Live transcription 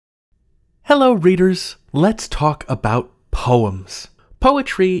Hello readers, let's talk about poems.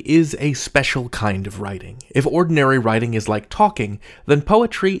 Poetry is a special kind of writing. If ordinary writing is like talking, then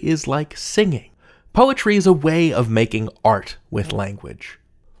poetry is like singing. Poetry is a way of making art with language.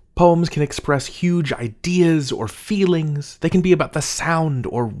 Poems can express huge ideas or feelings. They can be about the sound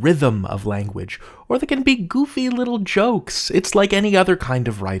or rhythm of language, or they can be goofy little jokes. It's like any other kind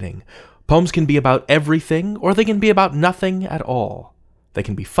of writing. Poems can be about everything, or they can be about nothing at all. They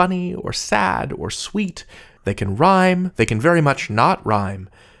can be funny, or sad, or sweet. They can rhyme, they can very much not rhyme.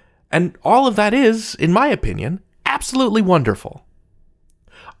 And all of that is, in my opinion, absolutely wonderful.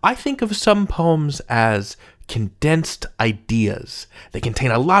 I think of some poems as condensed ideas. They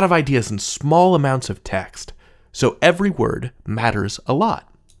contain a lot of ideas in small amounts of text, so every word matters a lot.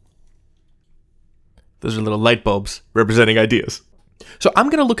 Those are little light bulbs representing ideas. So I'm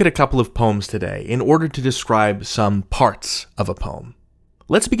going to look at a couple of poems today in order to describe some parts of a poem.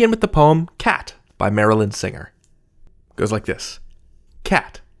 Let's begin with the poem Cat by Marilyn Singer. It goes like this.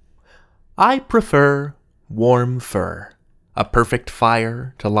 Cat. I prefer warm fur, a perfect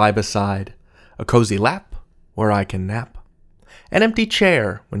fire to lie beside, a cozy lap where I can nap, an empty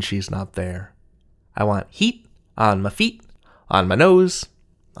chair when she's not there. I want heat on my feet, on my nose,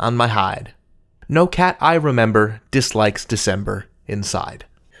 on my hide. No cat I remember dislikes December inside.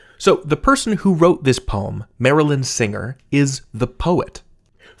 So the person who wrote this poem, Marilyn Singer, is the poet.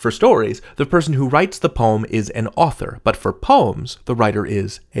 For stories, the person who writes the poem is an author, but for poems, the writer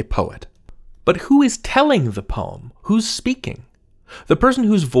is a poet. But who is telling the poem? Who's speaking? The person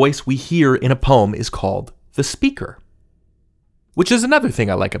whose voice we hear in a poem is called the speaker. Which is another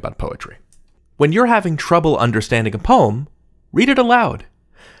thing I like about poetry. When you're having trouble understanding a poem, read it aloud.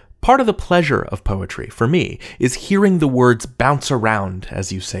 Part of the pleasure of poetry, for me, is hearing the words bounce around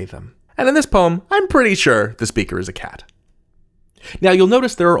as you say them. And in this poem, I'm pretty sure the speaker is a cat. Now you'll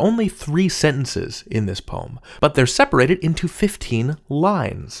notice there are only 3 sentences in this poem, but they're separated into 15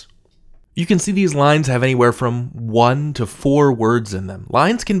 lines. You can see these lines have anywhere from 1 to 4 words in them.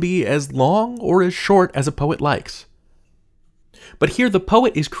 Lines can be as long or as short as a poet likes. But here the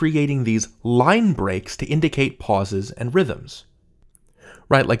poet is creating these line breaks to indicate pauses and rhythms.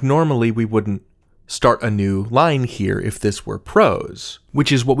 Right, like normally we wouldn't start a new line here if this were prose,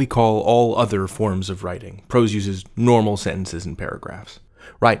 which is what we call all other forms of writing. Prose uses normal sentences and paragraphs.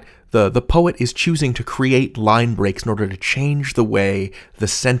 Right, the poet is choosing to create line breaks in order to change the way the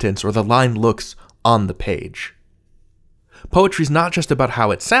sentence or the line looks on the page. Poetry is not just about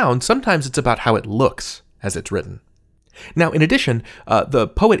how it sounds, sometimes it's about how it looks as it's written. Now, in addition, the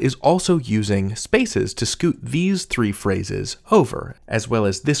poet is also using spaces to scoot these 3 phrases over, as well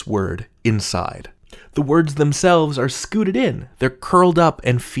as this word, inside. The words themselves are scooted in. They're curled up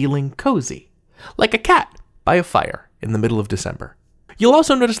and feeling cozy, like a cat by a fire in the middle of December. You'll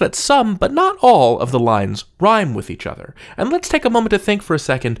also notice that some, but not all, of the lines rhyme with each other. And let's take a moment to think for a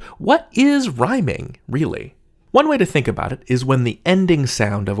second, what is rhyming, really? One way to think about it is when the ending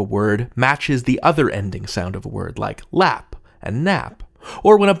sound of a word matches the other ending sound of a word, like lap and nap,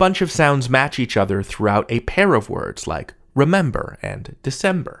 or when a bunch of sounds match each other throughout a pair of words, like remember and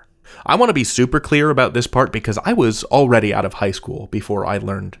December. I want to be super clear about this part because I was already out of high school before I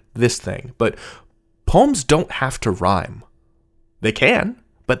learned this thing, but poems don't have to rhyme. They can,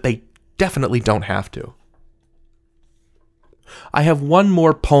 but they definitely don't have to. I have one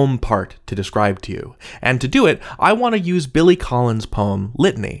more poem part to describe to you, and to do it, I want to use Billy Collins' poem,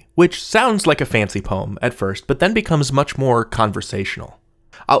 Litany, which sounds like a fancy poem at first, but then becomes much more conversational.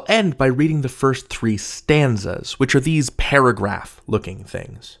 I'll end by reading the first 3 stanzas, which are these paragraph-looking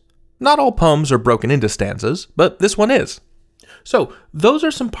things. Not all poems are broken into stanzas, but this one is. So, those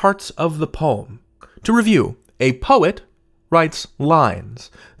are some parts of the poem. To review, a poet writes lines.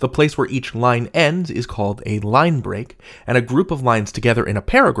 The place where each line ends is called a line break, and a group of lines together in a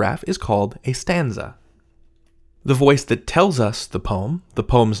paragraph is called a stanza. The voice that tells us the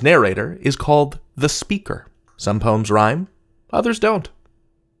poem's narrator, is called the speaker. Some poems rhyme, others don't.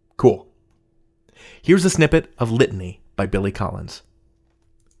 Cool. Here's a snippet of Litany by Billy Collins.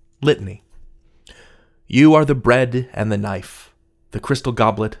 Litany. You are the bread and the knife, the crystal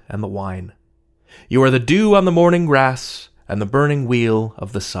goblet and the wine. You are the dew on the morning grass, and the burning wheel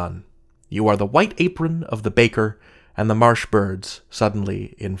of the sun. You are the white apron of the baker, and the marsh birds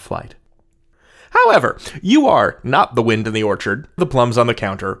suddenly in flight. However, you are not the wind in the orchard, the plums on the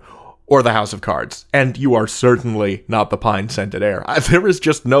counter, or the house of cards, and you are certainly not the pine-scented air. There is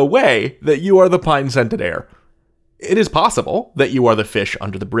just no way that you are the pine-scented air. It is possible that you are the fish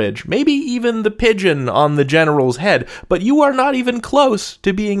under the bridge, maybe even the pigeon on the general's head, but you are not even close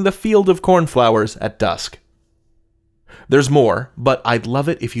to being the field of cornflowers at dusk. There's more, but I'd love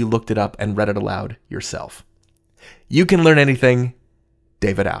it if you looked it up and read it aloud yourself. You can learn anything.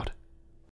 David out.